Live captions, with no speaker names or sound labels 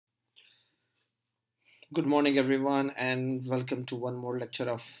Good morning, everyone, and welcome to one more lecture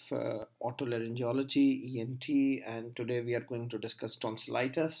of otolaryngology, ENT. And today we are going to discuss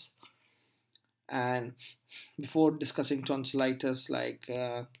tonsillitis. And before discussing tonsillitis,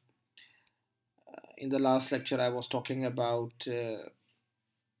 in the last lecture, I was talking about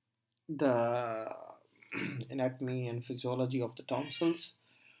the anatomy and physiology of the tonsils.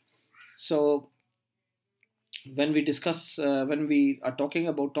 So when we are talking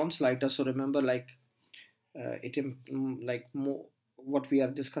about tonsillitis, so remember, what we are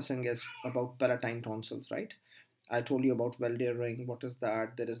discussing is about palatine tonsils, right? I told you about Valder ring. What is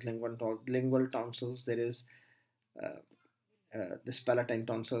that? There is lingual tonsils. There is this palatine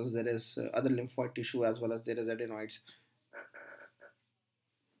tonsils. There is other lymphoid tissue as well as there is adenoids.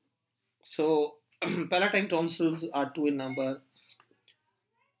 So palatine tonsils are two in number.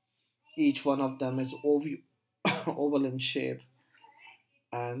 Each one of them is oval in shape,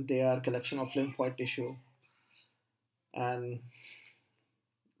 and they are collection of lymphoid tissue, and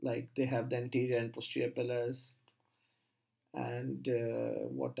like they have the anterior and posterior pillars. And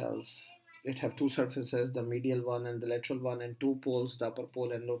what else? It have two surfaces, the medial one and the lateral one, and two poles, the upper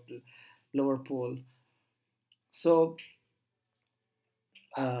pole and lower pole. So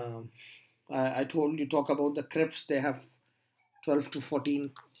um, I told you talk about the crypts. They have 12 to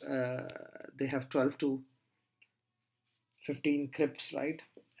 14. They have 12 to 15 crypts, right?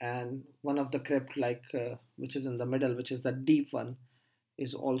 And one of the crypt, which is in the middle, which is the deep one,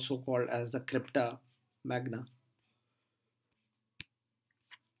 is also called as the crypta magna.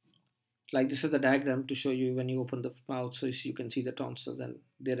 Like this is the diagram to show you when you open the mouth, so you can see the tonsils, and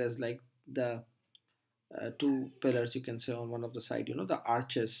there is like the two pillars, you can say, on one of the side, the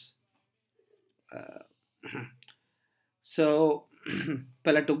arches. uh, so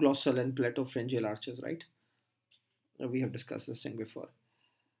palatoglossal and palatopharyngeal arches, right? We have discussed this thing before.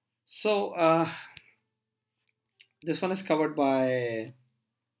 So this one is covered by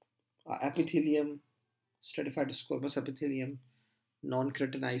epithelium, stratified squamous epithelium,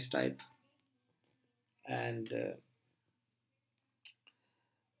 non-keratinized type, and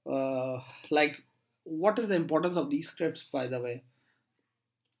like what is the importance of these scripts, by the way?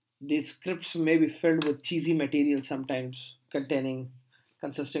 These scripts may be filled with cheesy material, sometimes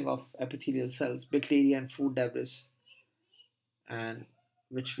consisting of epithelial cells, bacteria, and food debris, and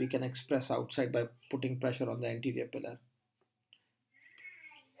which we can express outside by putting pressure on the anterior pillar.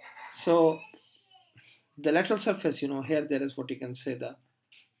 So the lateral surface, here there is what you can say the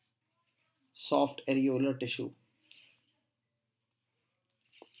soft areolar tissue.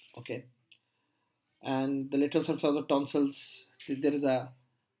 Okay, and the lateral surface of the tonsils, there is a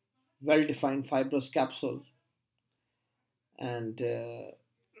well-defined fibrous capsule, and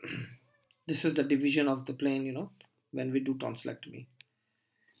this is the division of the plane, when we do tonsillectomy.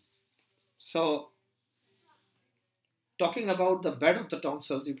 So talking about the bed of the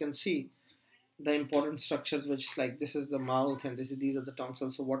tonsils, you can see the important structures, which, like, this is the mouth and these are the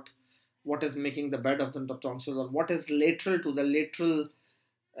tonsils. So what is making the bed of the tonsils, or what is lateral to the lateral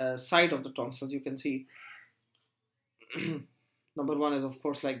side of the tonsils? You can see number one is, of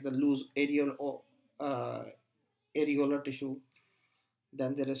course, like the loose uh, areolar tissue.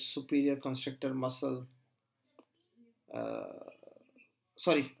 Then there is superior constrictor muscle.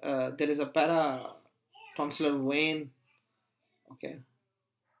 uh, there is a para tonsillar vein. Okay,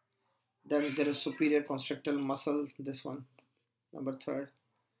 then there is superior constrictor muscle, this one, number third.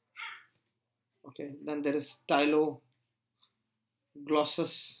 Okay, then there is styloglossus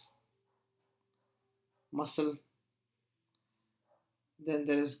muscle. Then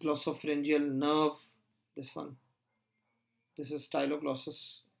there is glossopharyngeal nerve, this one. This is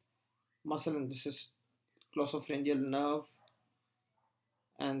styloglossus muscle, and this is glossopharyngeal nerve.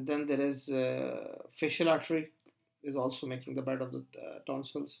 And then there is facial artery, is also making the bed of the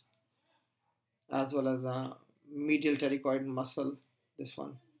tonsils, as well as medial pterygoid muscle, this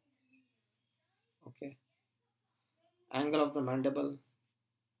one. Okay, angle of the mandible,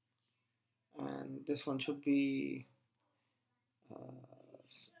 and this one should be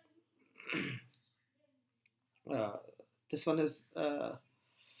uh, this one is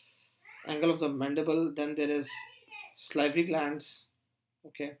angle of the mandible. Then there is salivary glands.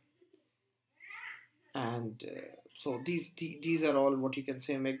 Okay, and so these are all what you can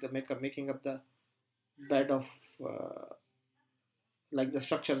say making up the bed of like the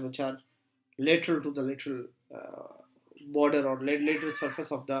structures which are lateral to the lateral border or lateral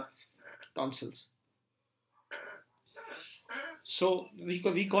surface of the tonsils. So we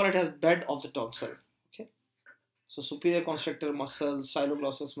call it as bed of the tonsil. Okay, so superior constrictor muscle,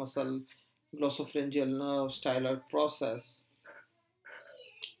 styloglossus muscle, glossopharyngeal nerve, styloid process.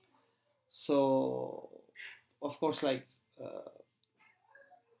 So of course, like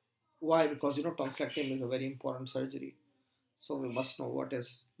why? Because tonsillectomy is a very important surgery, so we must know what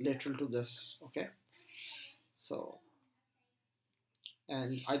is lateral to this. Okay, so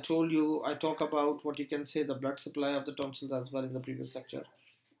and I told you I talk about what you can say the blood supply of the tonsils as well in the previous lecture.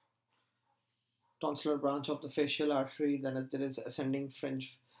 Tonsillar branch of the facial artery, then there is ascending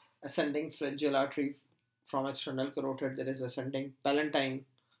pharyngeal artery from external carotid. There is ascending palatine,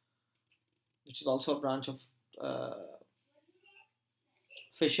 which is also a branch of uh,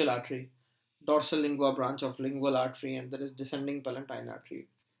 facial artery. Dorsal lingua branch of lingual artery, and there is descending palatine artery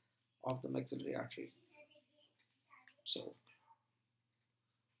of the maxillary artery. So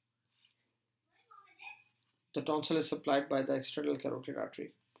the tonsil is supplied by the external carotid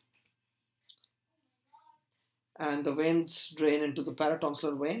artery, and the veins drain into the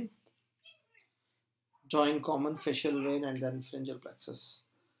paratonsillar vein, join common facial vein, and then pharyngeal plexus.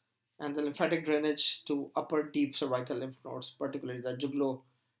 And the lymphatic drainage to upper deep cervical lymph nodes, particularly the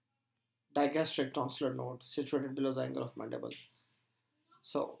jugulo-digastric tonsillar node situated below the angle of mandible.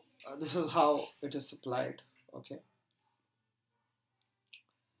 So this is how it is supplied. Okay.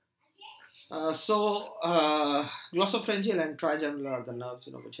 Glossopharyngeal and trigeminal are the nerves,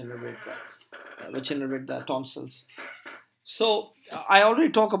 which innervate the tonsils. So I already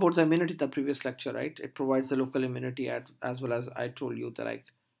talked about the immunity in the previous lecture, right? It provides the local immunity as well as I told you that I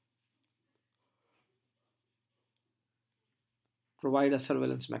provide a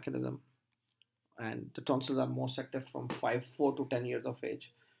surveillance mechanism, and the tonsils are most active from 4 to 10 years of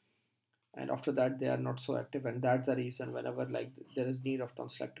age, and after that they are not so active, and that's the reason whenever like there is need of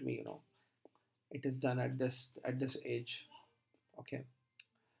tonsillectomy, it is done at this age. Okay.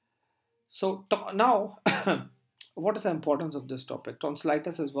 So now, what is the importance of this topic?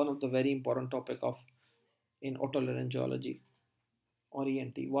 Tonsillitis is one of the very important topic of in otolaryngology or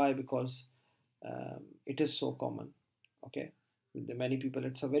ENT. Why? Because it is so common. Okay, with the many people,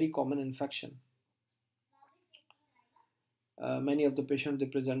 it's a very common infection. Many of the patients they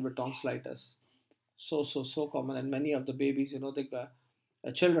present with tonsillitis, so common, and many of the babies, they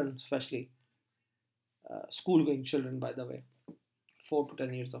children, especially school-going children, by the way, 4 to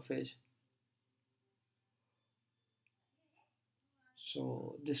 10 years of age.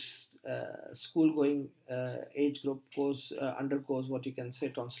 So this school-going age group undergoes what you can say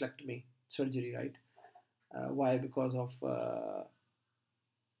tonsillectomy surgery, right? Why? Because of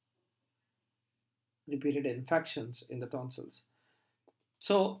repeated infections in the tonsils.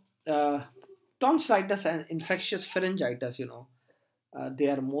 So tonsillitis and infectious pharyngitis, they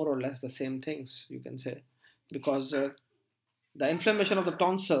are more or less the same things, you can say, because the inflammation of the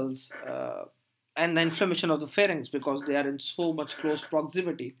tonsils and the inflammation of the pharynx, because they are in so much close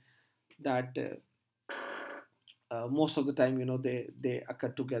proximity that most of the time, they occur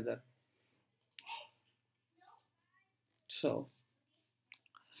together. So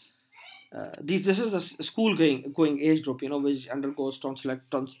this is a school going age group, which undergoes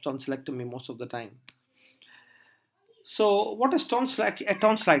tonsillectomy most of the time. So what is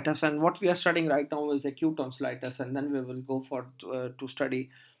tonsillitis, and what we are studying right now is acute tonsillitis, and then we will go for to study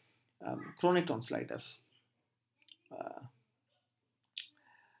chronic tonsillitis.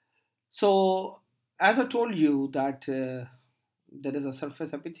 So as I told you that there is a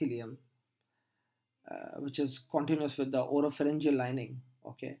surface epithelium which is continuous with the oropharyngeal lining,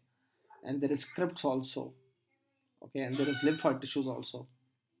 okay, and there is crypts also, okay, and there is lymphoid tissues also,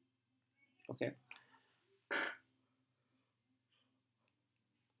 okay.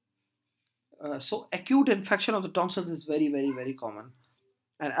 So acute infection of the tonsils is very, very, very common,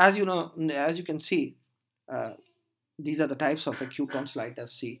 and as you can see, these are the types of acute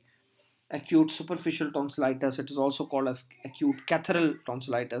tonsillitis. See, acute superficial tonsillitis, it is also called as acute catheteral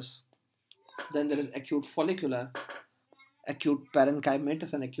tonsillitis. Then there is acute follicular, acute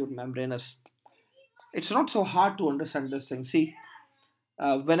parenchymatous, and acute membranous. It's not so hard to understand this thing. See,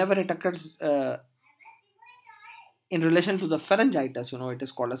 whenever it occurs in relation to the pharyngitis, it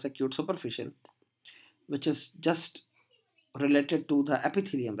is called as acute superficial, which is just related to the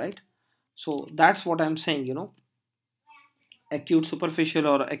epithelium, right? So that's what I'm saying, acute superficial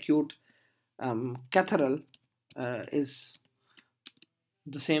or acute catheteral is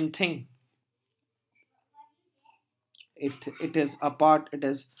the same thing. It is a part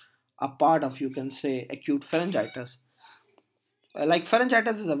of, you can say, acute pharyngitis. Like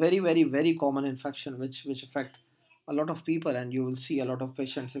pharyngitis is a very, very, very common infection which affect a lot of people, and you will see a lot of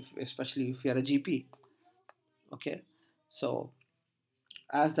patients, especially if you are a GP. Okay, so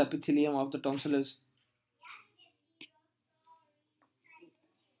as the epithelium of the tonsil is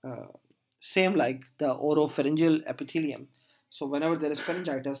same like the oropharyngeal epithelium, So whenever there is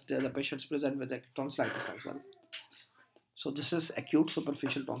pharyngitis, the patients present with tonsillitis as well. So this is acute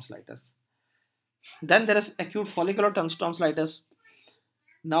superficial tonsillitis. Then there is acute follicular tonsillitis.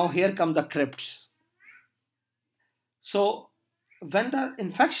 Now here come the crypts. So when the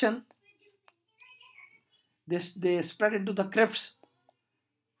infection they spread into the crypts,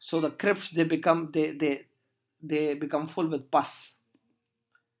 so the crypts they become full with pus.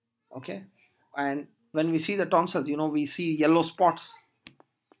 Okay, and when we see the tonsils, we see yellow spots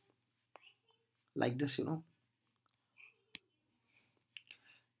like this.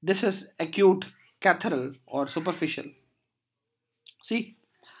 This is acute catheteral or superficial. See,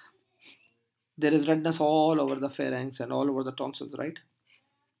 there is redness all over the pharynx and all over the tonsils, right?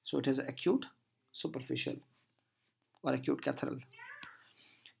 So it is acute superficial or acute catheteral.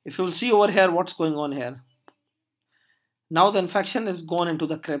 If you will see over here what's going on here. Now the infection is gone into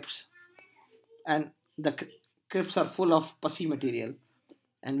the crypts, and the crypts are full of pussy material,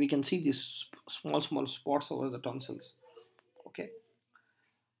 and we can see these small spots over the tonsils. Okay,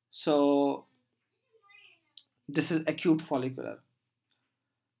 so this is acute follicular.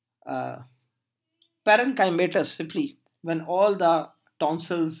 Parenchymatous, simply when all the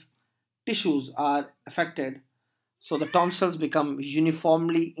tonsils tissues are affected, so the tonsils become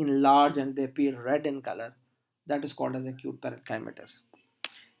uniformly enlarged and they appear red in color. That is called as acute parenchymatous.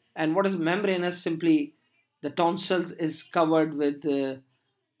 And what is membranous? Simply the tonsils is covered with a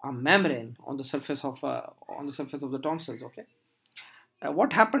membrane on the surface of the tonsils. Okay.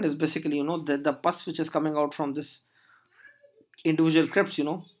 What happened is basically, the pus which is coming out from this individual crypts,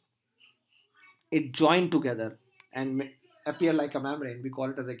 it joined together and appear like a membrane. We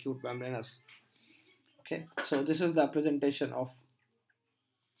call it as acute membranous. Okay, so this is the presentation of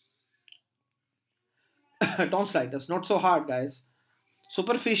tonsillitis. Not so hard, guys.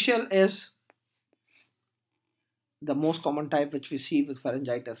 Superficial is the most common type which we see with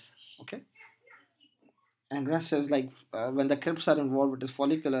pharyngitis. Okay, and rest is like when the crypts are involved, it is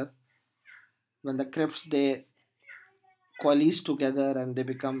follicular. When the crypts they coalesce together and they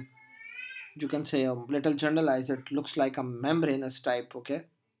become, you can say, a little generalized, it looks like a membranous type. Okay,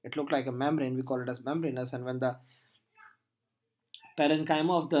 it looked like a membrane, we call it as membranous. And when the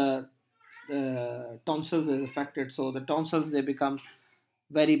parenchyma of the tonsils is affected, so the tonsils they become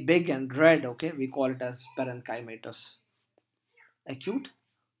very big and red. Okay, we call it as parenchymatous, acute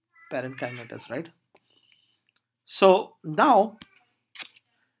parenchymatous, right? So now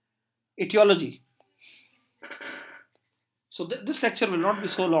etiology. So this lecture will not be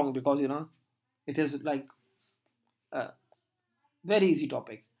so long because it is like a very easy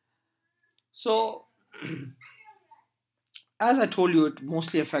topic. So as I told you, it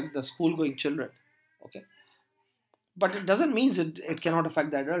mostly affects the school going children. Okay, but it doesn't mean it cannot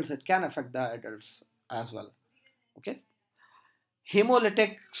affect the adults. It can affect the adults as well. Okay,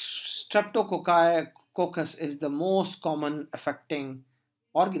 hemolytic streptococcus is the most common affecting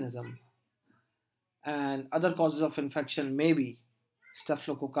organism, and other causes of infection may be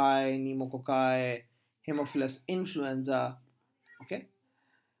staphylococci, pneumococci, Haemophilus influenza. Okay,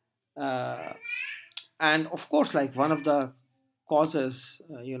 uh, and of course, like one of the causes,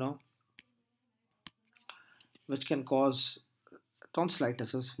 which can cause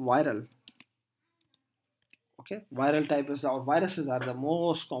tonsillitis is viral. Okay, viral type is, or viruses are the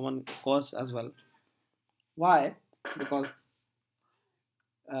most common cause as well. Why? Because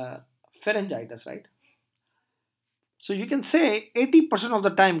pharyngitis, right? So you can say 80% of the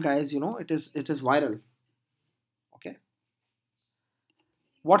time, guys, it is viral. Okay,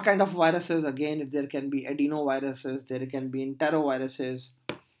 what kind of viruses? Again, there can be adenoviruses, there can be enteroviruses,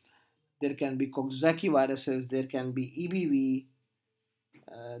 there can be Coxsackie viruses, there can be EBV,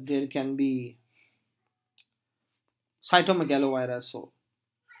 there can be cytomegalovirus. So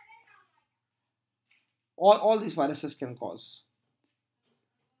all these viruses can cause,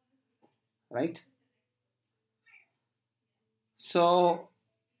 right? So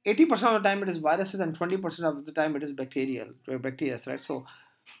 80% of the time it is viruses and 20% of the time it is bacteria, right? So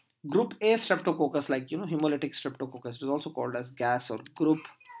group A streptococcus, like hemolytic streptococcus, it is also called as gas, or group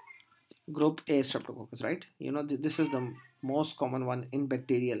A streptococcus, right? This is the most common one in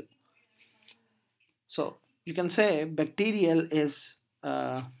bacterial. So you can say bacterial is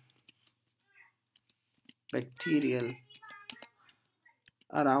bacterial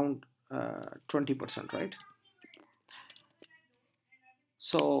around 20%, right?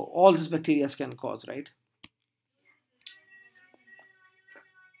 So all these bacteria can cause, right?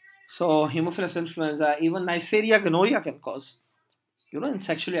 So Haemophilus influenza, even Neisseria gonorrhea can cause. In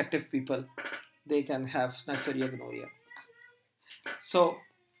sexually active people, they can have Neisseria gonorrhea. So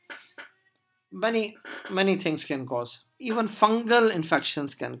many things can cause. Even fungal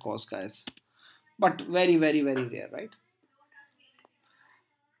infections can cause, guys, but very, very, very rare, right?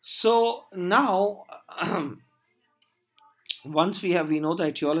 So now, once we know the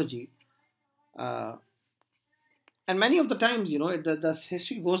etiology, uh, and many of the times, the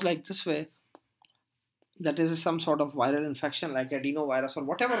history goes like this way: that is some sort of viral infection like adenovirus or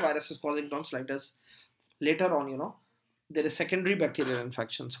whatever virus is causing tonsillitis. Later on, there is secondary bacterial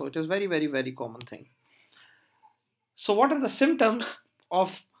infection. So it is very, very, very common thing. So what are the symptoms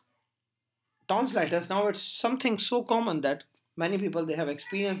of tonsillitis? Now it's something so common that many people, they have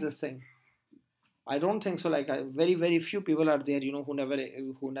experienced this thing. I don't think so. Like very, very few people are there, who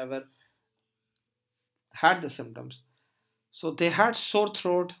never had the symptoms. So they had sore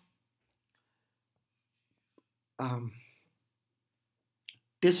throat, um,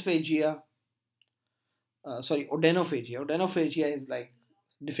 dysphagia, odenophagia. Odenophagia is like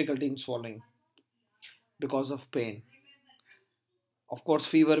difficulty in swallowing because of pain. Of course,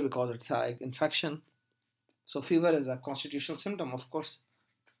 fever because it's an infection. So fever is a constitutional symptom, of course,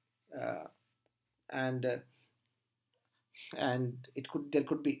 uh, and there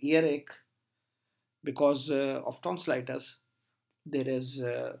could be earache because of tonsillitis. There is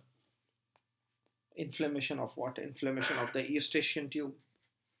inflammation of what? Inflammation of the eustachian tube,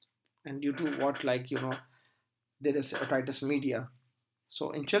 and due to what, there is otitis media.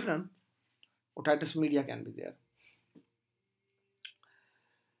 So in children, otitis media can be there.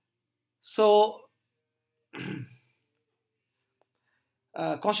 So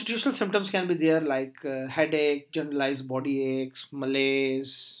constitutional symptoms can be there like headache, generalized body aches,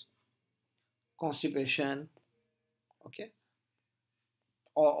 malaise, constipation. Okay,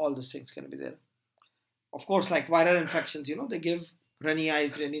 all these things can be there. Of course, like viral infections, they give runny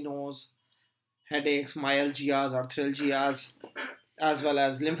eyes, runny nose, headaches, myalgias, arthralgias, as well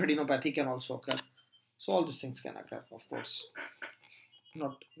as lymphadenopathy can also occur. So all these things can occur, of course.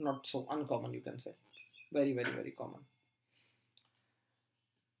 Not so uncommon, you can say. Very, very, very common.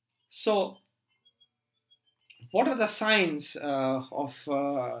 So what are the signs of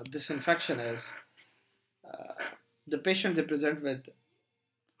this infection is uh, the patient, they present with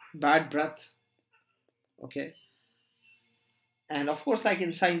bad breath. Okay, and of course, like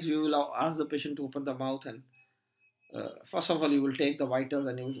in signs, we will ask the patient to open the mouth, and first of all, you will take the vitals,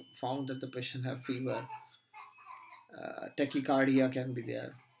 and you will found that the patient have fever. Tachycardia can be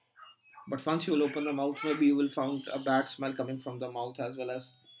there, but once you will open the mouth, maybe you will found a bad smell coming from the mouth, as well as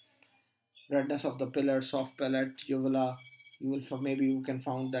redness of the palate, soft palate, uvula. Maybe you can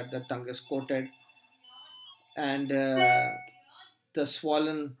found that the tongue is coated, and the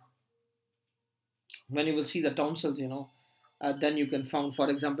swollen. When you will see the tonsils, then you can found, for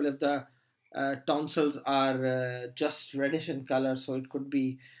example, if the tonsils are just reddish in color, so it could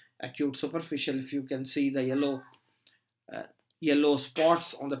be acute superficial. If you can see the uh, yellow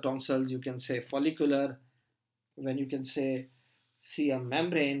spots on the tonsils, you can say follicular. When you can see a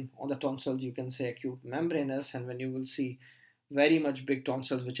membrane on the tonsils, you can say acute membranous. And when you will see very much big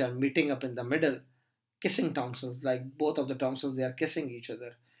tonsils which are meeting up in the middle, kissing tonsils, like both of the tonsils, they are kissing each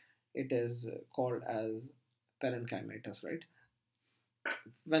other, it is called as parenchymatous, right?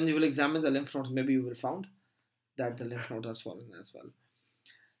 When you will examine the lymph nodes, maybe you will found that the lymph nodes are swollen as well.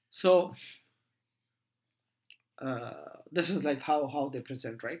 So this is like how they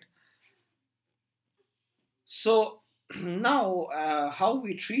present, right? So now how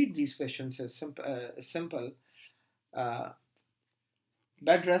we treat these patients is simple. Uh,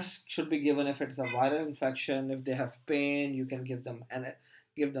 Bed rest should be given if it's a viral infection. If they have pain, you can give them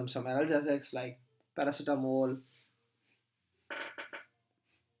some analgesics like paracetamol,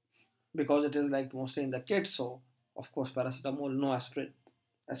 because it is like mostly in the kids. So of course paracetamol, no aspirin.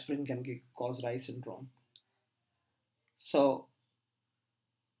 Aspirin can cause Reye syndrome. So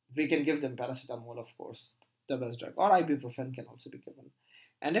we can give them paracetamol, of course, the best drug, or ibuprofen can also be given.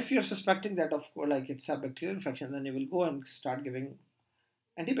 And if you're suspecting that, of course, like it's a bacterial infection, then you will go and start giving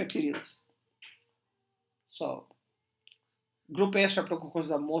antibacterials. So group A streptococcus is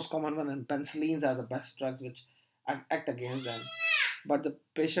the most common one, and penicillins are the best drugs which act against them. But the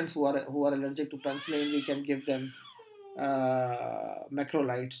patients who are allergic to penicillin, we can give them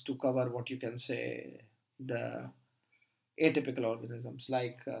macrolides to cover what you can say the atypical organisms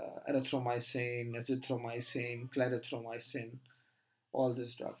like erythromycin, azithromycin, clarithromycin, all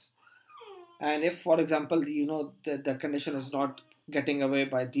these drugs. And if, for example, the condition is not getting away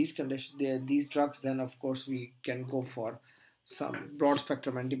by these drugs, then of course we can go for some broad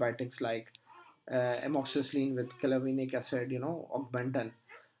spectrum antibiotics like amoxicillin with clavinic acid, augmentin.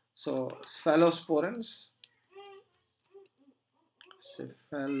 So cephalosporins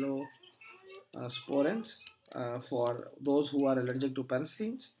For those who are allergic to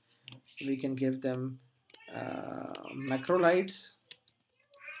penicillins, we can give them macrolides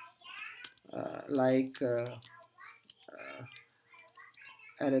like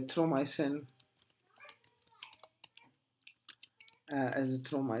erythromycin,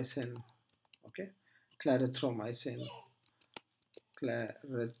 azithromycin, okay, clarithromycin,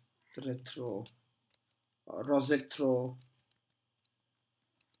 clarithromycin, Rosectro.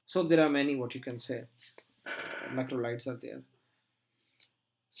 So there are many, what you can say, macrolides are there.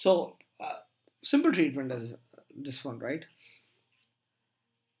 So simple treatment is this one, right?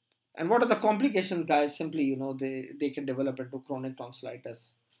 And what are the complications, guys? Simply, they can develop into chronic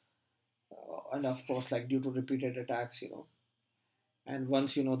tonsillitis, and of course, like due to repeated attacks, And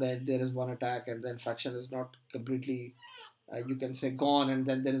once you know that there is one attack and the infection is not completely, you can say, gone, and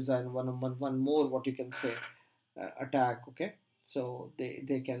then there is one more, what you can say, attack. Okay, so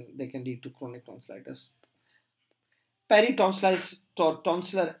they can lead to chronic tonsillitis.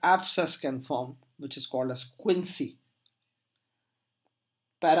 Tonsillar abscess can form, which is called as Quinsy.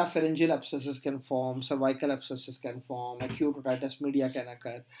 Parapharyngeal abscesses can form, cervical abscesses can form, acute otitis media can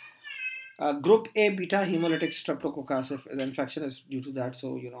occur. Group A beta hemolytic streptococcus, if the infection is due to that,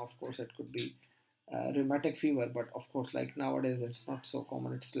 so of course it could be rheumatic fever, but of course, like nowadays, it's not so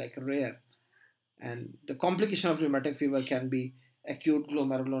common, it's like rare. And the complication of rheumatic fever can be acute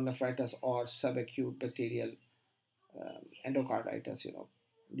glomerulonephritis or subacute bacterial endocarditis,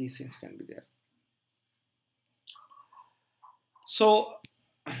 these things can be there. So,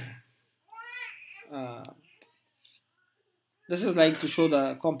 uh, this is like to show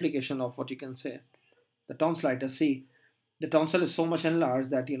the complication of what you can say, the tonsillitis. See, the tonsil is so much enlarged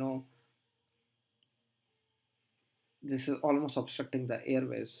that, this is almost obstructing the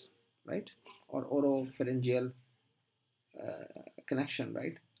airways, right? Or oropharyngeal connection,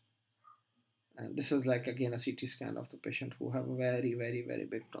 right? And this is like again a CT scan of the patient who have very, very, very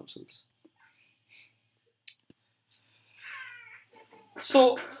big tonsils.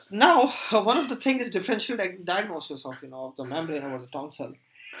 So now one of the things is differential diagnosis of of the membrane over the tonsil.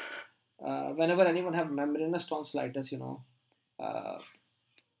 Whenever anyone have membranous tonsillitis, uh,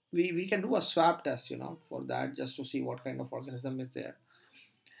 we can do a swab test, for that, just to see what kind of organism is there.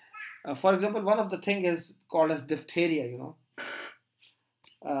 For example, one of the thing is called as diphtheria,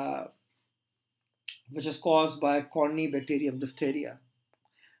 uh, which is caused by Corynebacterium diphtheria.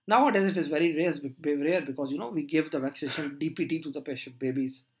 Nowadays, it is very rare because we give the vaccination DPT to the patient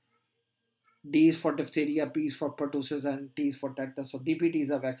babies. D is for diphtheria, P is for pertussis, and T is for tetanus. So DPT is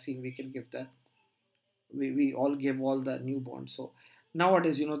a vaccine we can give that. We all give all the newborns. So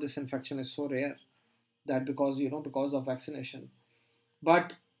nowadays, this infection is so rare that because of vaccination.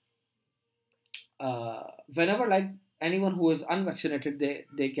 But whenever like anyone who is unvaccinated,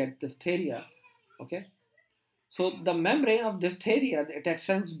 they get diphtheria. Okay, so the membrane of diphtheria, it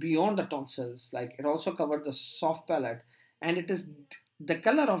extends beyond the tonsils, like it also covers the soft palate, and it is the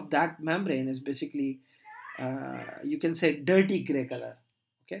color of that membrane is basically, you can say, dirty gray color.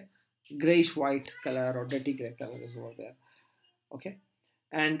 Okay, grayish white color or dirty gray color is over there. Okay,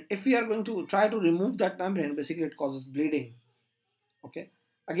 and if we are going to try to remove that membrane, basically it causes bleeding. Okay,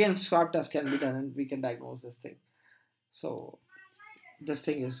 again swab test can be done and we can diagnose this thing. So this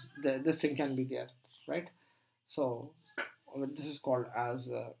thing can be there, right? So this is called as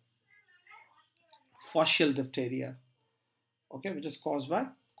fascial diphtheria, okay, which is caused by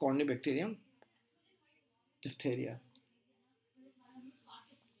Corynebacterium diphtheria.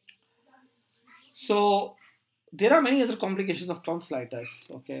 So there are many other complications of tonsillitis.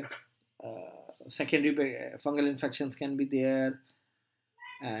 Okay, secondary fungal infections can be there,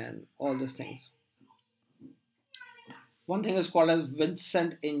 and all these things. One thing is called as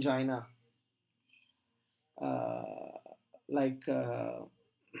Vincent angina, uh, like okay.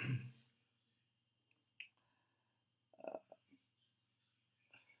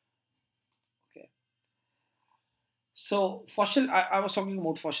 So fascial, I was talking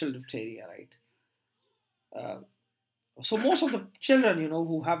about fascial diphtheria, right? Uh, so most of the children,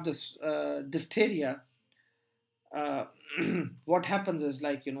 who have this diphtheria, uh, what happens is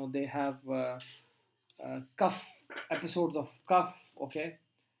like they have cough, episodes of cough, okay,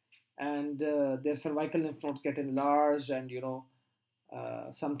 and their cervical lymph nodes get enlarged, and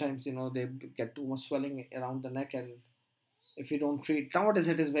sometimes they get too much swelling around the neck, and if you don't treat nowadays,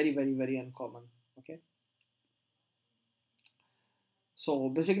 it is very, very, very uncommon. Okay, so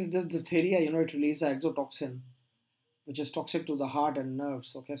basically this diphtheria, it releases exotoxin, which is toxic to the heart and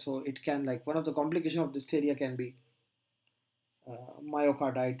nerves. Okay, so it can, like, one of the complications of diphtheria can be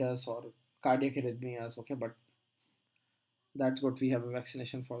myocarditis or cardiac arrhythmias. Okay, but that's good, we have a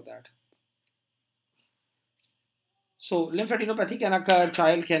vaccination for that. So lymphadenopathy can occur.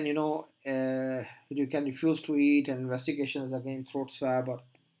 Child can, you can refuse to eat, and investigations again throat swab or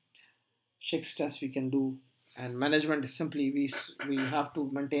Shik's test we can do. And management is simply we have to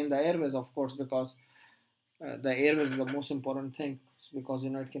maintain the airways, of course, because the airways is the most important thing, because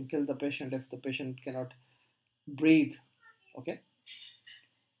it can kill the patient if the patient cannot breathe. Okay,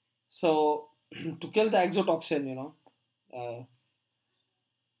 so to kill the exotoxin, uh,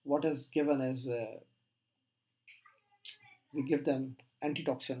 what is given is we give them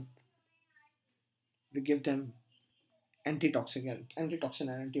antitoxin, we give them antitoxin and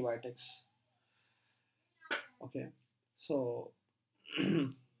antibiotics. Okay, so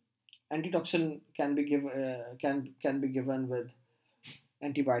antitoxin can be given with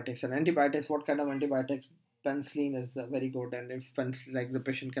antibiotics. And antibiotics, what kind of antibiotics? Penicillin is very good. And if like the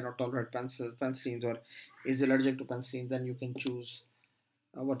patient cannot tolerate penicillins or is allergic to penicillin, then you can choose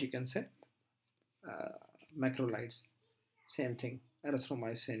what you can say, uh, macrolides. Same thing,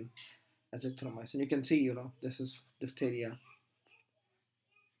 erythromycin, azithromycin. You can see, this is diphtheria,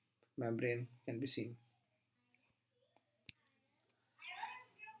 membrane can be seen.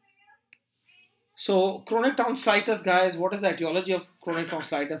 So chronic tonsillitis, guys, what is the etiology of chronic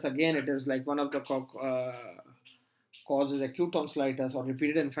tonsillitis? Again, it is like one of the causes acute tonsillitis or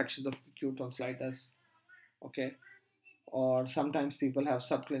repeated infections of acute tonsillitis. Okay, or sometimes people have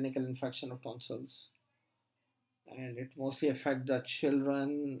subclinical infection of tonsils, and it mostly affect the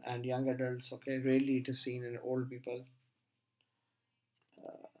children and young adults. Okay, rarely it is seen in old people.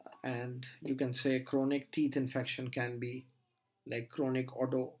 And you can say chronic teeth infection can be like chronic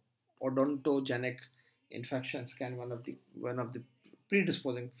odontogenic infections can one of the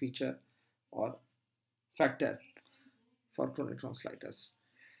predisposing feature or factor for chronic tonsillitis.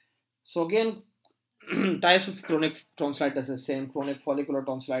 So again, types of chronic tonsillitis is same: chronic follicular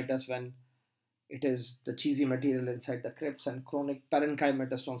tonsillitis when it is the cheesy material inside the crypts, and chronic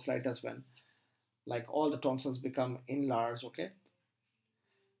parenchymatous tonsillitis when like all the tonsils become enlarged. Okay,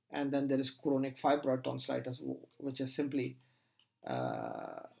 and then there is chronic fibroid tonsillitis, which is simply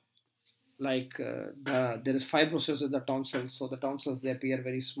uh, there is fibrosis of the tonsils, so the tonsils they appear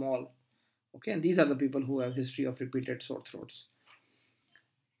very small. Okay, and these are the people who have history of repeated sore throats.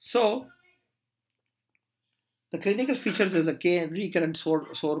 So the clinical features is a recurrent sore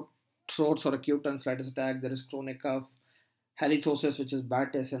throats or acute tonsillitis attack. There is chronic cough, halitosis, which is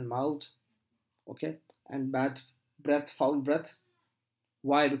bad taste in mouth. Okay, and bad breath, foul breath.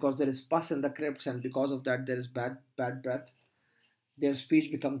 Why? Because there is pus in the crypts, and because of that there is bad breath. Their speech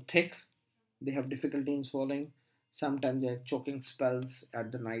become thick. They have difficulty in swallowing. Sometimes they have choking spells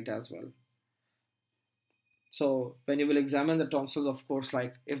at the night as well. So when you will examine the tonsils, of course,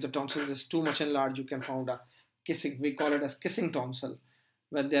 like if the tonsil is too much enlarged, you can find a kissing. We call it as kissing tonsil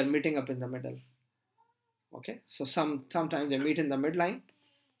when they are meeting up in the middle. Okay, so sometimes they meet in the midline.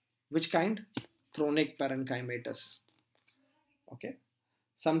 Which kind? Chronic parenchymatous. Okay,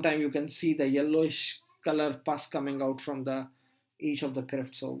 sometimes you can see the yellowish color pus coming out from the each of the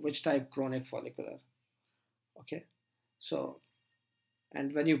crypt. So which type? Chronic follicular. Okay, so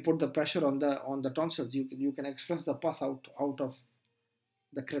and when you put the pressure on the tonsils, you can express the pus out of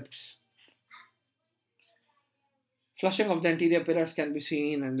the crypts. Flushing of the anterior pillars can be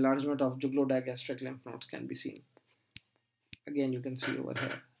seen, and enlargement of jugulogastric lymph nodes can be seen. Again, you can see over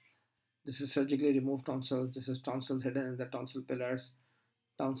here. This is surgically removed tonsils. This is tonsils hidden in the tonsil pillars.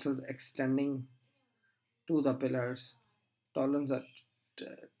 Tonsils extending to the pillars. Tonsils are,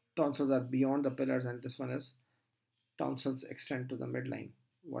 tonsils are beyond the pillars, and this one is tonsils extend to the midline.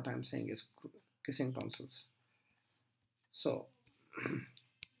 What I'm saying is kissing tonsils. So,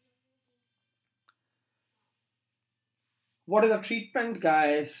 what is the treatment,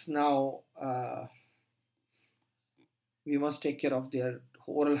 guys? Now, we must take care of their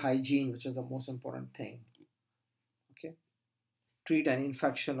oral hygiene, which is the most important thing. Okay, treat any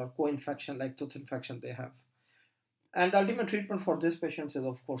infection or co-infection like tooth infection they have. And the ultimate treatment for these patients is,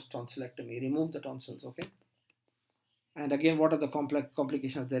 of course, tonsillectomy. Remove the tonsils. Okay. And again, what are the complex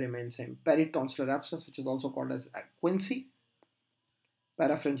complications? They remain same. Peritonsillar abscess, which is also called as Quinsy,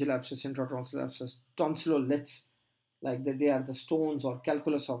 parapharyngeal abscess, intratonsillar abscess, tonsilloliths, like they are the stones or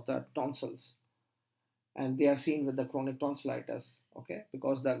calculus of the tonsils, and they are seen with the chronic tonsillitis. Okay,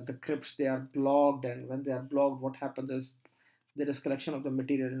 because the crypts they are blocked, and when they are blocked, what happens is there is collection of the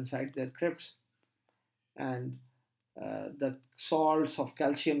material inside their crypts, and the salts of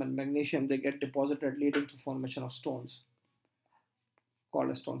calcium and magnesium they get deposited, leading to formation of stones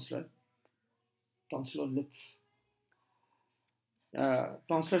called as tonsilloliths.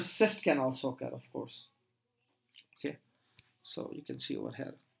 Tonsillar cyst can also occur, of course. Okay, so you can see over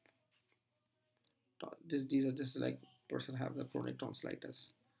here. This is like person have the chronic tonsillitis.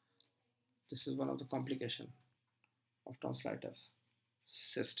 This is one of the complication of tonsillitis.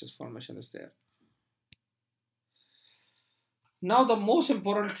 Cystis formation is there. Now the most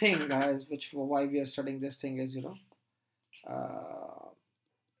important thing, guys, which why we are studying this thing is,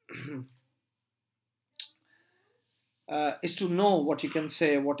 is to know what you can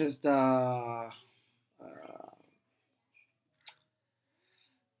say, what is the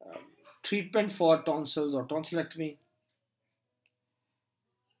treatment for tonsils or tonsillectomy.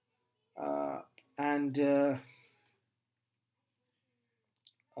 And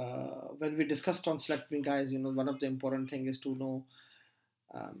when we discuss tonsillectomy, guys, one of the important thing is to know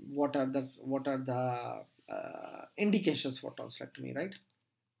what are the indications for tonsillectomy, right?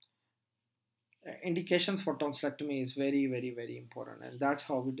 Indications for tonsillectomy is very, very, very important, and that's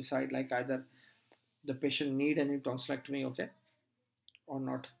how we decide, like, either the patient need any tonsillectomy, okay, or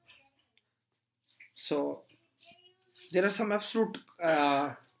not. So there are some absolute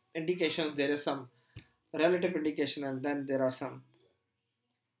indications, there is some relative indication, and then there are some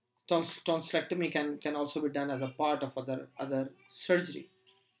tonsillectomy can also be done as a part of other surgery,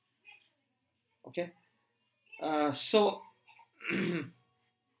 okay. So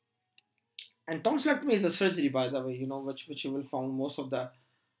and tonsillectomy is a surgery, by the way, which you will find most of the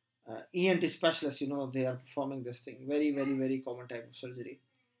ENT specialists, they are performing this thing. Very, very, very common type of surgery,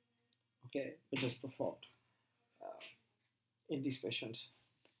 okay, which is performed in these patients.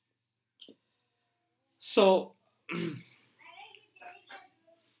 So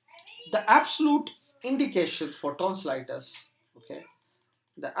the absolute indications for tonsillitis, okay,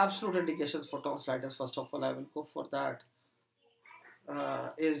 the absolute indications for tonsillitis, first of all, I will go for that,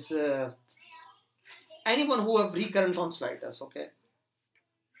 is anyone who have recurrent tonsillitis, okay,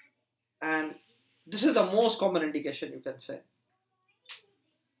 and this is the most common indication, you can say.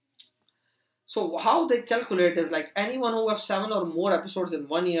 So how they calculate is like anyone who have 7 or more episodes in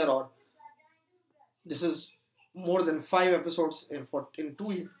 1 year, or this is more than 5 episodes in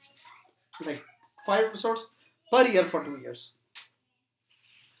 2 years, like 5 episodes per year for 2 years,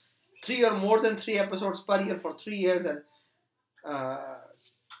 3 or more than 3 episodes per year for 3 years, and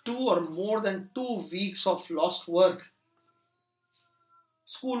 2 or more than 2 weeks of lost work,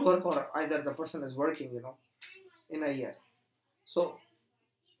 school work, or either the person is working, in a year. So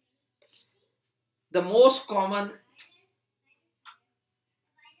the most common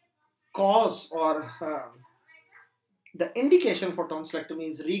cause or the indication for tonsillectomy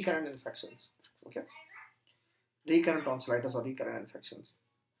is recurrent infections, okay, recurrent tonsillitis or recurrent infections.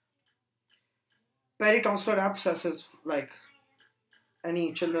 Peritonsillar abscesses, like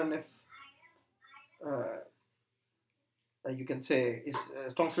any children, if you can say, is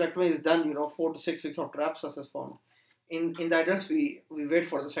tonsillectomy is done, 4 to 6 weeks after abscess is formed. In the adults, we wait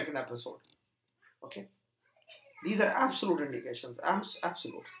for the second episode, okay. These are absolute indications,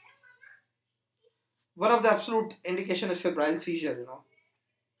 absolute. One of the absolute indication is febrile seizure,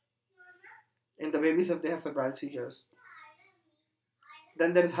 in the babies if they have febrile seizures.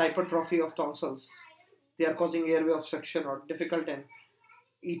 Then there is hypertrophy of tonsils. They are causing airway obstruction or difficulty in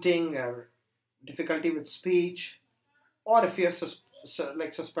eating or difficulty with speech, or if you are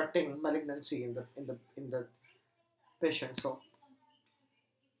like suspecting malignancy in the patient. So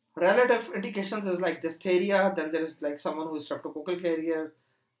relative indications is like diphtheria. Then there is like someone who is streptococcal carrier,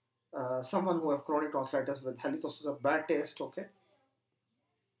 someone who have chronic tonsillitis with halitosis of bad taste, okay,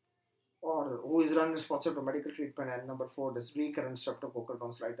 or who is unresponsive to medical treatment. And number 4 is recurrent streptococcal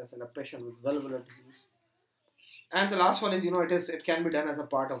tonsillitis in a patient with valvular disease. And the last one is, it can be done as a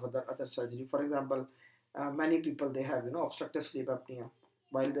part of other surgery. For example, many people, they have, obstructive sleep apnea.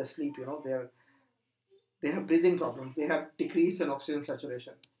 While they sleep, they have breathing problems. They have decrease in oxygen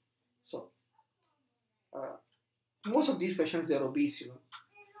saturation. So most of these patients, they are obese,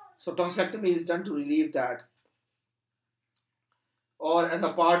 So tonsillectomy is done to relieve that, or as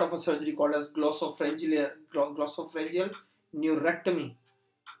a part of a surgery called as glossopharyngeal neurectomy.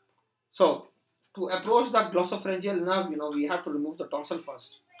 So to approach the glossopharyngeal nerve, we have to remove the tonsil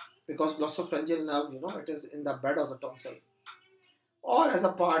first, because glossopharyngeal nerve, it is in the bed of the tonsil, or as a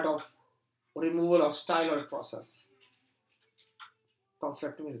part of removal of styloid process,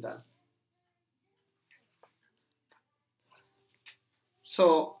 tonsillectomy is done.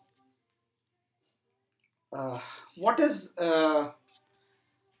 So what is how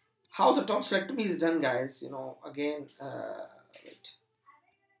the tonsillectomy is done, guys? Again, wait.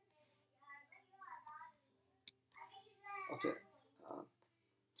 Okay.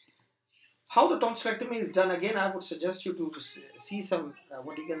 How the tonsillectomy is done? Again, I would suggest you to see some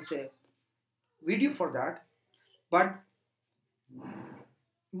what you can say video for that. But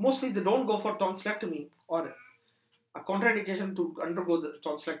mostly they don't go for tonsillectomy, or A contraindication to undergo the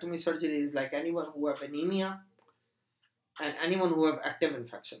tonsillectomy surgery is like anyone who have anemia and anyone who have active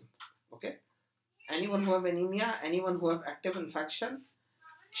infection. Okay, anyone who have anemia, anyone who have active infection,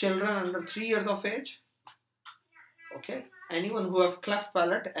 children under 3 years of age. Okay, anyone who have cleft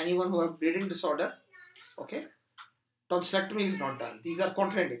palate, anyone who have bleeding disorder. Okay, tonsillectomy is not done. These are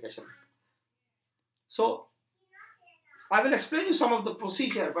contraindications. So I will explain you some of the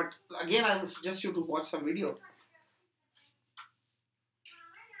procedure, but again I will suggest you to watch some video.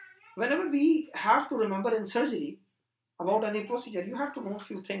 Whenever we have to remember in surgery about any procedure, you have to know a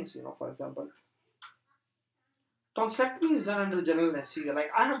few things. For example, tonsillectomy is done under general anesthesia.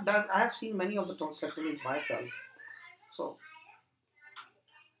 Like I have seen many of the tonsillectomies myself. So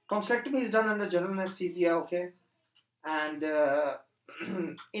tonsillectomy is done under general anesthesia, okay, and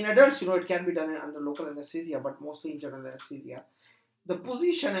in adults, it can be done under local anesthesia, but mostly in general anesthesia. The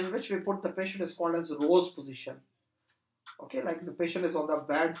position in which we put the patient is called as rose position. Okay, like the patient is on the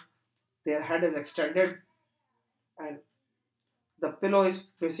bed, their head is extended, and the pillow is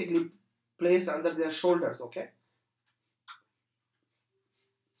basically placed under their shoulders. Okay,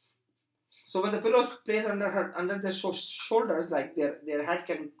 so when the pillow is placed under their shoulders, like their head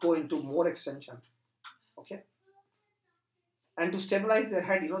can go into more extension. Okay, and to stabilize their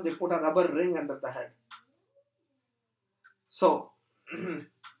head, they put a rubber ring under the head. So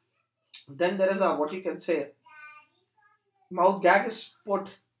then there is a, what you can say, mouth gag is put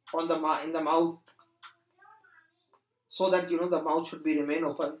on in the mouth, so that the mouth should be remain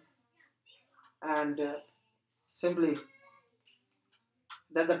open, and simply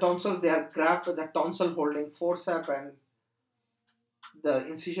then the tonsils, they are grabbed with the tonsil holding forceps, and the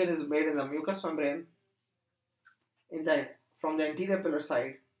incision is made in the mucous membrane from the anterior pillar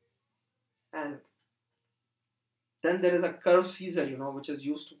side, and then there is a curved scissor, which is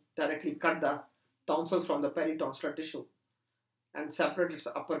used to directly cut the tonsils from the peritonsillar tissue and separate its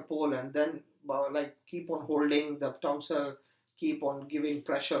upper pole, and then like keep on holding the tonsil, keep on giving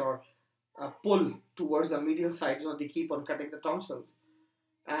pressure or pull towards the medial side. They keep on cutting the tonsils,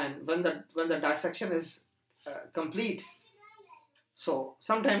 and when the dissection is complete, so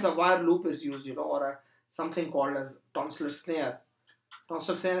sometimes a wire loop is used, or something called as tonsillar snare.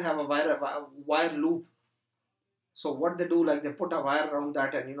 Tonsillar snare have a wire loop. So what they do, like they put a wire around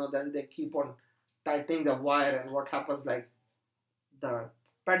that, and then they keep on tightening the wire, and what happens, like the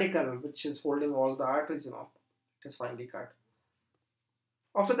pedicle, which is holding all the arteries, it is finally cut.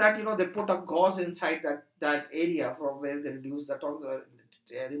 After that, they put a gauze inside that area from where they reduce the tonsils,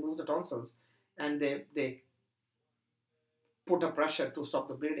 remove the tonsils, and they put a pressure to stop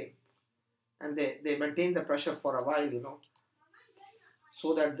the bleeding, and they maintain the pressure for a while,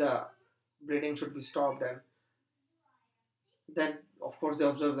 so that the bleeding should be stopped, and then of course they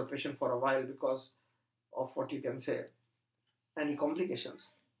observe the patient for a while because of, what you can say, any complications.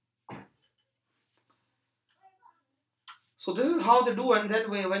 So this is how they do, and then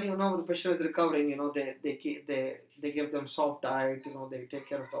when the patient is recovering, they give them soft diet, they take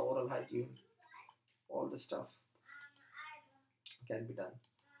care of the oral hygiene, all this stuff can be done.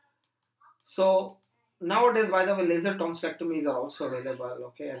 So nowadays, by the way, laser tonsillectomies are also available,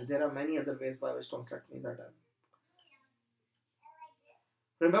 okay, and there are many other ways by which tonsillectomies are done.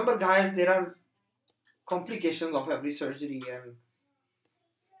 Remember, guys, there are complications of every surgery, and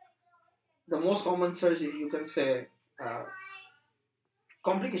the most common surgery, you can say,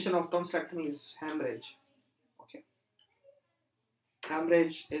 complication of tonsillectomy is hemorrhage. Okay,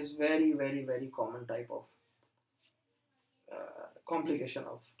 hemorrhage is very, very, very common type of complication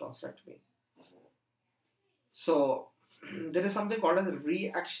of tonsillectomy. So there is something called as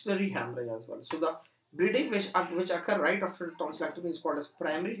reactionary hemorrhage as well. So the bleeding which occur right after tonsillectomy is called as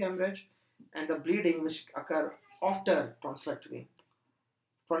primary hemorrhage, and the bleeding which occur after tonsillectomy,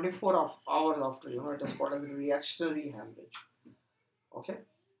 24 hours after, it is called as reactionary hemorrhage. Okay,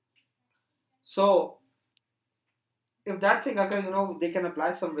 so if that thing occurs, they can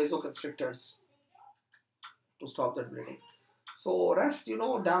apply some vasoconstrictors to stop that bleeding. So rest,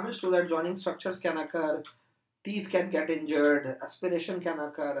 damage to the joining structures can occur, teeth can get injured, aspiration can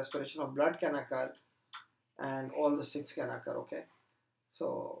occur, aspiration of blood can occur, and all the things can occur. Okay,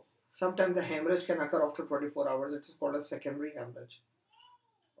 so sometimes the hemorrhage can occur after 24 hours. It is called a secondary hemorrhage.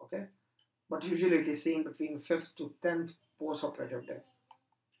 Okay, but usually it is seen between 5th to 10th post-operative day.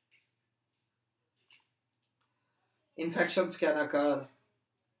 Infections can occur,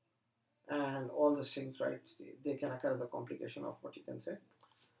 and all these things, right? They can occur as a complication of, what you can say,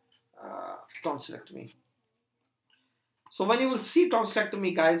 tonsillectomy. So when you will see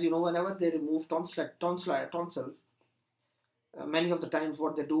tonsillectomy, guys, whenever they remove tonsils, many of the times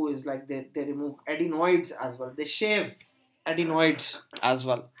what they do is like they remove adenoids as well. They shave adenoids as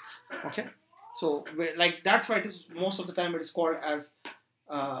well. Okay, so like that's why it is most of the time it is called as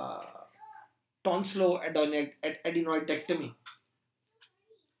uh, tonsilloadenoidectomy.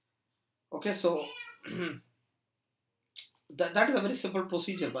 Okay, so that is a very simple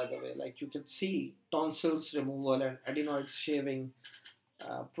procedure, by the way. Like you can see tonsils removal and adenoids shaving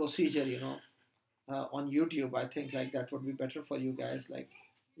procedure, on YouTube. I think like that would be better for you guys. Like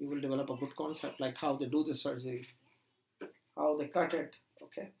you will develop a good concept, like how they do the surgery, how they cut it.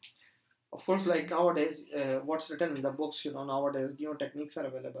 Okay. Of course, like nowadays, what's written in the books, nowadays new techniques are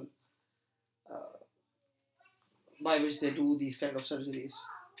available uh, by which they do these kind of surgeries.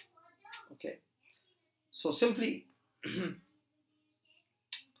 Okay. So simply,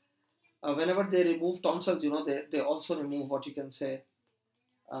 whenever they remove tonsils, they also remove what you can say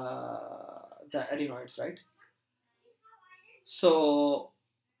the adenoids, right? So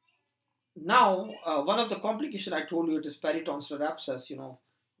now, one of the complication I told you, it is peritonsillar abscess,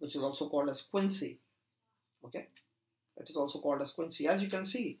 which is also called as Quinsy. Okay, it is also called as Quinsy. As you can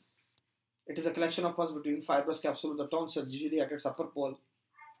see, it is a collection of pus between fibrous capsule of the tonsils, usually at its upper pole,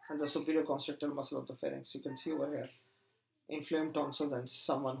 and the superior constrictor muscle of the pharynx. You can see over here, inflamed tonsils and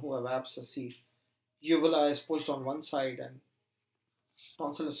someone who have abscess. See, uvula is pushed on one side and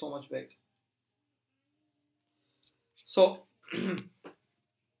tonsil is so much big. So,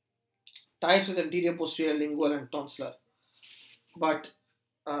 types is anterior, posterior, lingual, and tonsillar. But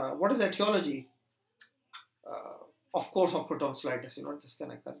what is etiology? Of course, of tonsillitis, this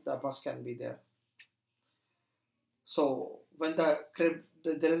can occur. The pus can be there. So when there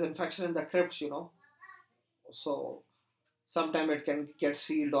is infection in the crypts, so sometimes it can get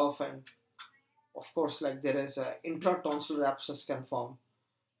sealed off, and of course, like there is a intratonsillar abscess can form,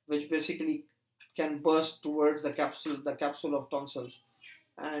 which basically can burst towards the capsule of tonsils,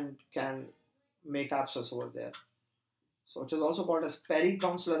 and can make abscess over there. So it is also called as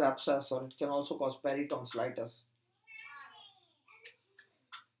peritonsillar abscess, or it can also cause peritonsillitis.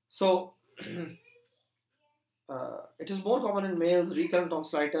 So it is more common in males, recurrent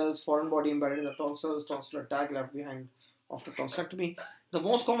tonsillitis, foreign body embedded in the tonsils, tonsillar tag left behind after tonsillectomy. The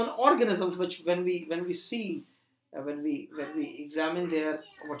most common organisms, which when we see, when we examine their,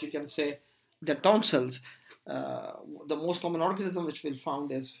 what you can say, the tonsils, the most common organism which we'll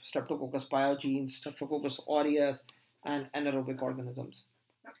found is Streptococcus pyogenes, Streptococcus aureus, and anaerobic organisms.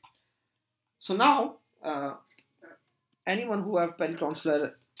 So now, anyone who have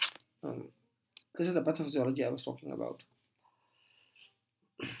peritonsillar, this is the pathophysiology I was talking about.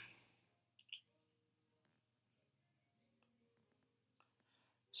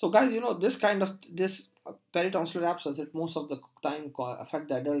 So guys, this kind of peritonsillar abscess, it most of the time affect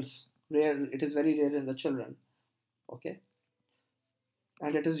the adults. It is very rare in the children. Okay,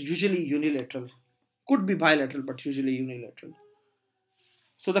 and it is usually unilateral. Could be bilateral, but usually unilateral.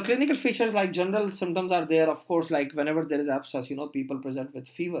 So the clinical features, like general symptoms are there. Of course, like whenever there is abscess, people present with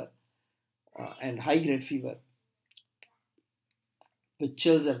fever and high grade fever, with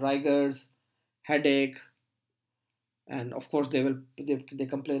chills and rigors, headache, and of course they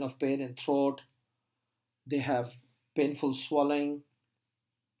complain of pain in throat. They have painful swelling.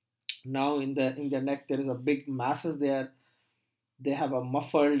 Now in their neck there is a big masses there. They have a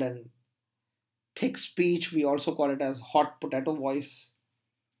muffled and thick speech. We also call it as hot potato voice.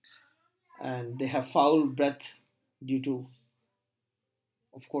 And they have foul breath due to,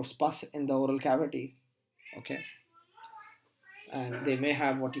 of course, pus in the oral cavity. Okay. And they may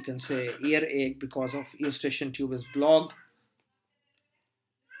have what you can say earache because of eustachian tube is blocked.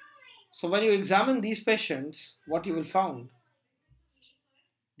 So when you examine these patients, what you will find?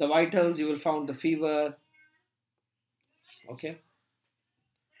 The vitals, you will find the fever. Okay.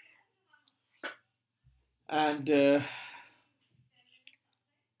 And the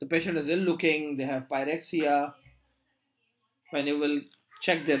patient is ill looking, they have pyrexia. When you will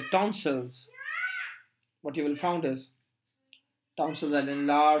check their tonsils, what you will find is tonsils are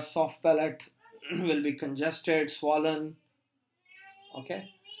enlarged, soft palate will be congested, swollen. Okay.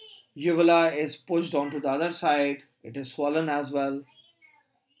 Uvula is pushed onto the other side, it is swollen as well.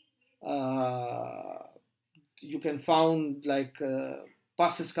 You can found like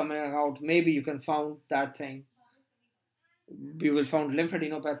pus is coming out, maybe you can found that thing. You will found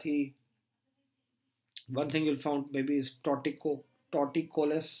lymphadenopathy. One thing you'll found maybe is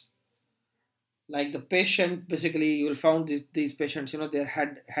torticollis. Like the patient, basically you will found these patients, their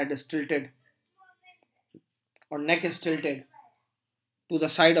head is tilted or neck is tilted to the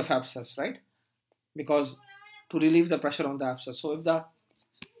side of abscess, right? Because to relieve the pressure on the abscess. So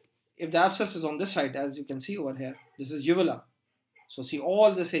if the abscess is on this side, as you can see over here, this is uvula. So see,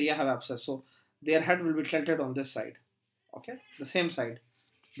 all this area have abscess. So their head will be tilted on this side. Okay, the same side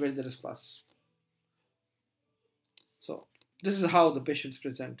where there is pus. So this is how the patients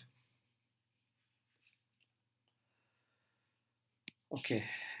present. Okay,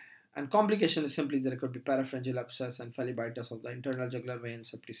 and complication is simply there could be parapharyngeal abscess and phlebitis of the internal jugular vein,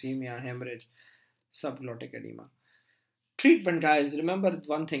 septicemia, hemorrhage, subglottic edema. Treatment, guys, remember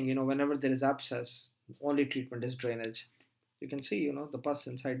one thing, whenever there is abscess, only treatment is drainage. You can see, the pus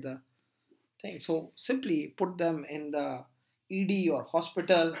inside the thing. So simply put them in the ED or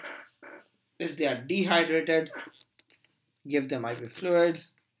hospital. If they are dehydrated, give them IV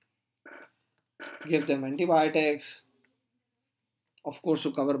fluids, give them antibiotics, of course,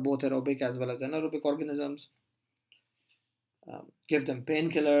 to cover both aerobic as well as anaerobic organisms. Give them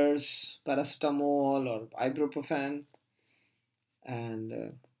painkillers, paracetamol or ibuprofen,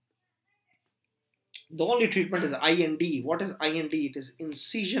 and the only treatment is IND. What is IND? It is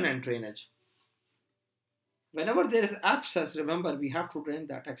incision and drainage. Whenever there is abscess, remember we have to drain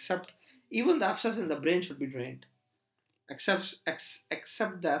that. Except even the abscess in the brain should be drained, except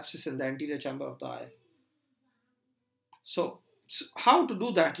the abscess in the anterior chamber of the eye. So how to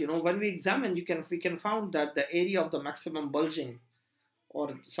do that? When we examine, we can found that the area of the maximum bulging,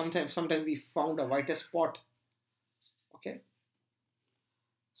 or sometimes we found a white spot. Okay,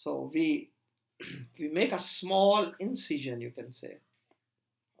 so we make a small incision, you can say.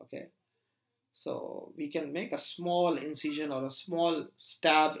 Okay, so we can make a small incision or a small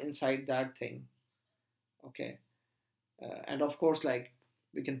stab inside that thing. Okay, and of course, like,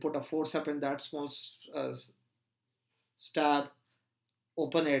 we can put a forceps in that small stab,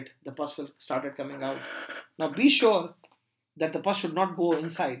 open it, the pus will started coming out. Now be sure that the pus should not go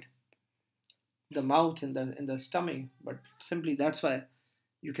inside the mouth in the stomach, but simply that's why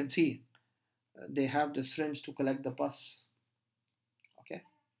you can see they have the syringe to collect the pus. Okay,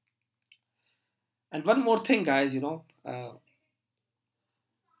 and one more thing, guys,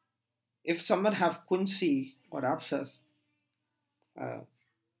 if someone have quinsy or abscess, uh,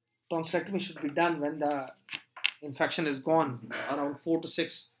 tonsillectomy should be done when the infection is gone, around 4 to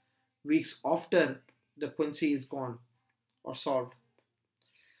 6 weeks after the quinsy is gone or solved.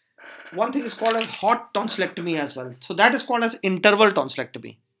 One thing is called as hot tonsillectomy as well. So that is called as interval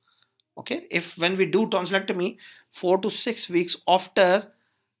tonsillectomy. Okay, if when we do tonsillectomy 4 to 6 weeks after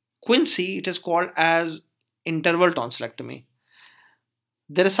quinsy, it is called as interval tonsillectomy.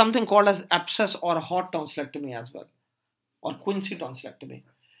 There is something called as abscess or hot tonsillectomy as well, or quinsy tonsillectomy.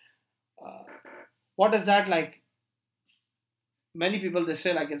 Uh, what is that like? Many people, they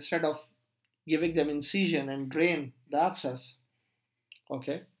say, like, instead of giving them incision and drain the abscess,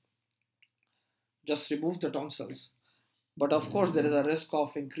 okay, just remove the tonsils. But of course, there is a risk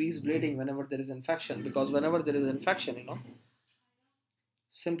of increased bleeding whenever there is infection, because whenever there is infection,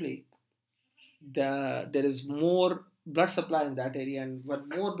 simply there is more blood supply in that area, and when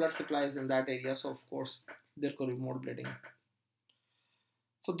more blood supply is in that area, so of course there could be more bleeding.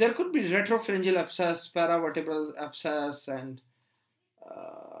 So there could be retropharyngeal abscess, paravertebral abscess, and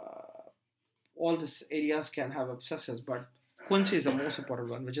all these areas can have abscesses, but quinsy is the most important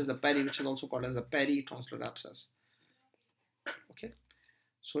one, which is which is also called as the peritonsillar abscess. Okay,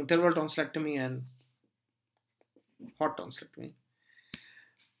 so interval tonsillectomy and hot tonsillectomy.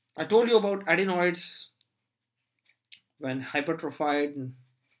 I told you about adenoids. When hypertrophied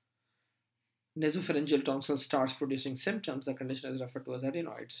nasopharyngeal tonsil starts producing symptoms, the condition is referred to as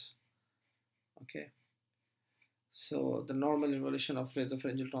adenoids. Okay, so the normal involution of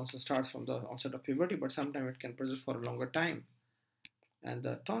nasopharyngeal tonsil starts from the onset of puberty, but sometimes it can persist for a longer time. And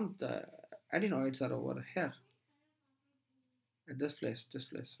the adenoids are over here at this place,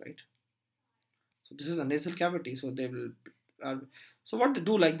 right? So this is a nasal cavity. So they will. So what they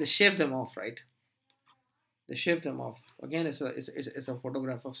do, like, they shave them off, right? They shave them off. Again, it's a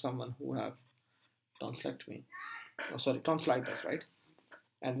photograph of someone who have tonsillectomy. Oh, sorry, tonsillitis, right?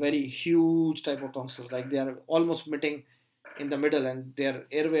 And very huge type of tonsils, like they are almost meeting in the middle, and their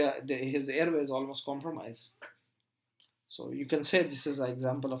airway, his airway is almost compromised. So you can say this is an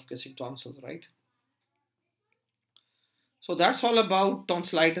example of kissing tonsils, right? So that's all about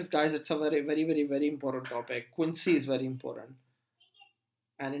tonsillitis, guys. It's a very, very, very, very important topic. Quinsy is very important.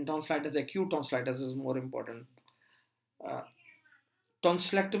 And in tonsillitis, acute tonsillitis is more important. Uh,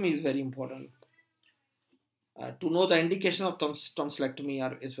 tonsillectomy is very important. To know the indication of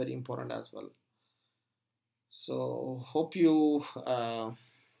tonsillectomy is very important as well. So hope you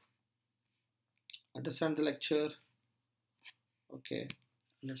understand the lecture. Okay,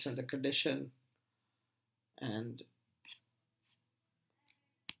 understand the condition, and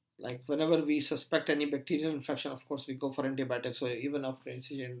Like whenever we suspect any bacterial infection, of course we go for antibiotics. So even after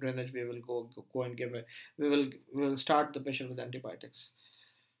incision drainage, we will go and give it. We will start the patient with antibiotics.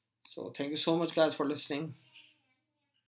 So thank you so much, guys, for listening.